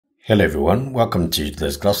Hello everyone, welcome to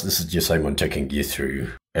today's class. This is J. Simon taking you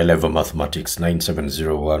through A-Level Mathematics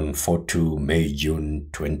 970142 May June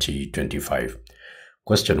 2025.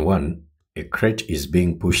 Question 1. A crate is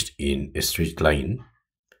being pushed in a straight line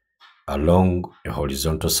along a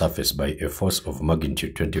horizontal surface by a force of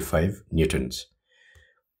magnitude 25 newtons,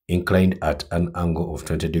 inclined at an angle of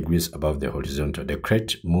 20 degrees above the horizontal. The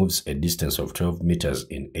crate moves a distance of 12 meters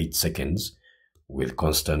in 8 seconds with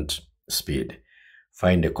constant speed.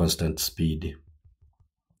 Find the constant speed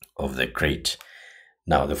of the crate.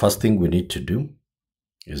 Now, the first thing we need to do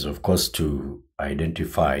is, of course, to draw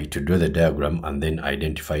the diagram and then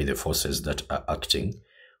identify the forces that are acting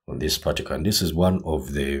on this particle. And this is one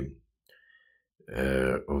of the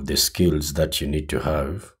skills that you need to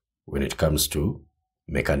have when it comes to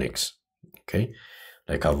mechanics. Okay,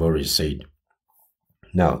 like I've already said.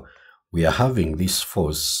 Now, we are having this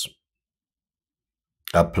force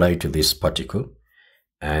applied to this particle,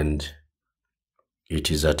 and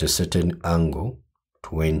it is at a certain angle,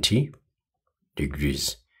 20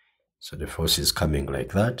 degrees. So the force is coming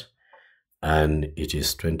like that, and it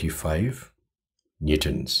is 25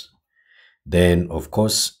 newtons. Then, of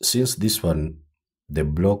course, since this one, the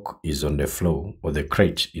block is on the floor, or the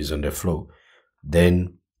crate is on the floor,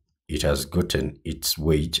 then it has gotten its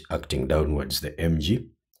weight acting downwards, the mg,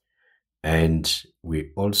 and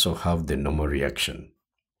we also have the normal reaction.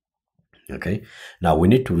 Okay, now we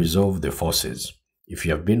need to resolve the forces. If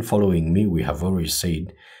you have been following me, we have already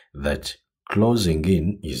said that closing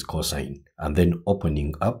in is cosine, and then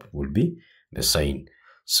opening up will be the sine.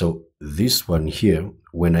 So this one here,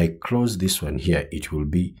 when I close this one here, it will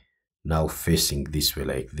be now facing this way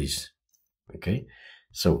like this. Okay,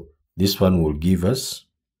 so this one will give us,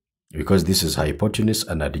 because this is hypotenuse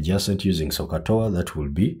and adjacent using SOHCAHTOA, that will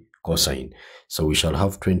be cosine. So we shall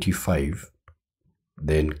have 25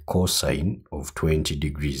 then cosine of 20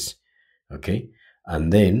 degrees. Okay,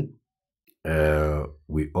 and then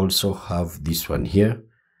we also have this one here.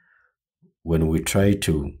 When we try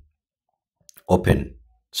to open,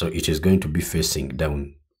 so it is going to be facing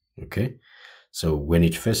down. Okay, so when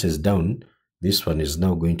it faces down, this one is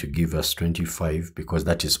now going to give us 25, because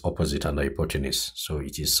that is opposite and hypotenuse, so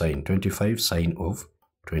it is sine 25, sine of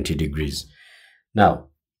 20 degrees. Now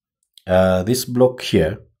this block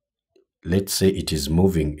here, let's say it is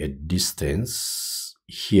moving a distance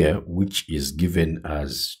here, which is given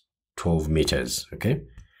as 12 meters. Okay,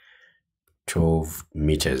 12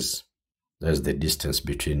 meters. That's the distance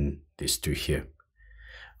between these two here.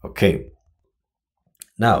 Okay,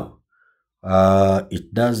 now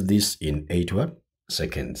it does this in 8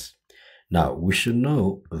 seconds. Now we should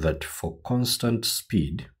know that for constant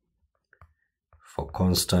speed,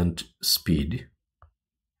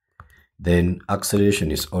 then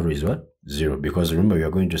acceleration is always what? 0, because remember, we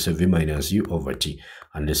are going to say v minus u over t,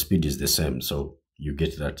 and the speed is the same, so you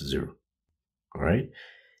get that 0. All right,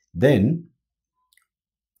 then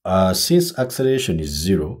since acceleration is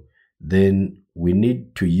 0, then we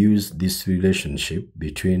need to use this relationship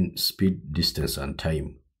between speed, distance, and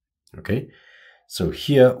time. Okay, so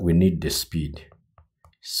here we need the speed.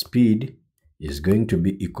 Speed is going to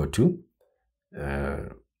be equal to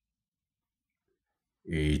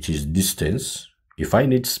it is distance. If I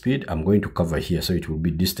need speed, I'm going to cover here, so it will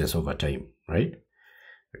be distance over time, right?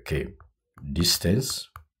 Okay, distance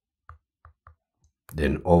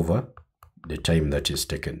then over the time that is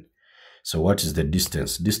taken. So what is the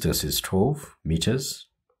distance? Distance is 12 meters,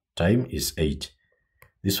 time is 8.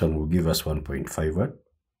 This one will give us 1.5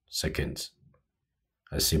 seconds.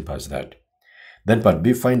 As simple as that. Then part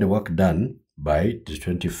B, find the work done by the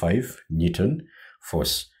 25 Newton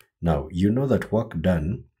force. Now, you know that work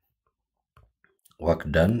done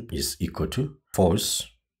is equal to force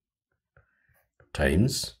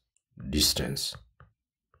times distance.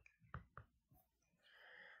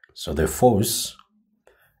 So the force,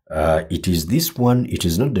 it is this one, it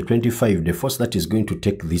is not the 25. The force that is going to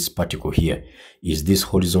take this particle here is this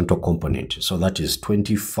horizontal component. So that is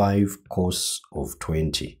 25 cos of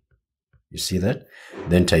 20. You see that?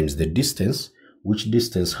 Then times the distance. Which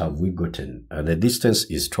distance have we gotten? The distance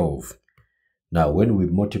is 12. Now, when we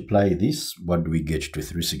multiply this, what do we get to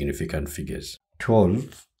 3 significant figures?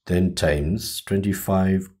 12, then times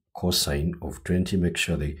 25 cosine of 20. Make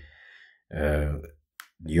sure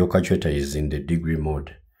your calculator is in the degree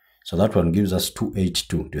mode. So that one gives us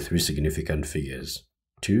 282 to 3 significant figures.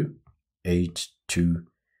 282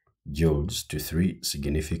 joules to 3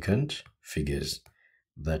 significant figures.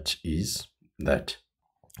 That is that.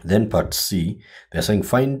 Then part C, they're saying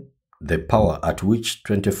find the power at which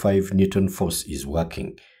 25 Newton force is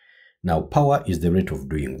working. Now, power is the rate of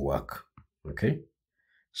doing work. Okay,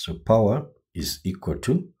 so power is equal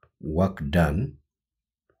to work done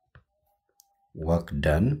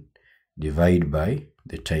divide by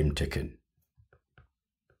the time taken.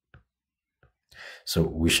 So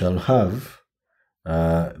we shall have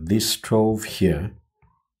this 12 here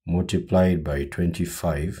multiplied by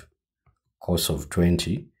 25 cos of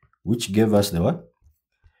 20, which gave us the what?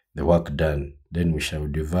 The work done. Then we shall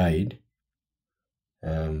divide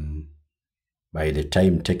by the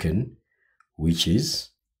time taken, which is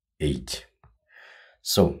 8.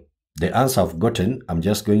 So the answer I've gotten, I'm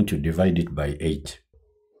just going to divide it by 8.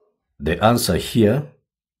 The answer here,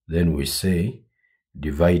 then we say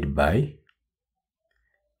divide by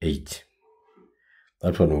 8.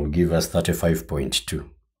 That one will give us 35.2.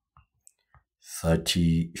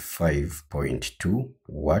 35.2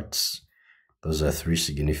 watts. Those are 3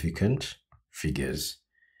 significant figures.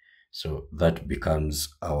 So that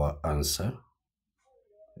becomes our answer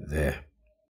there.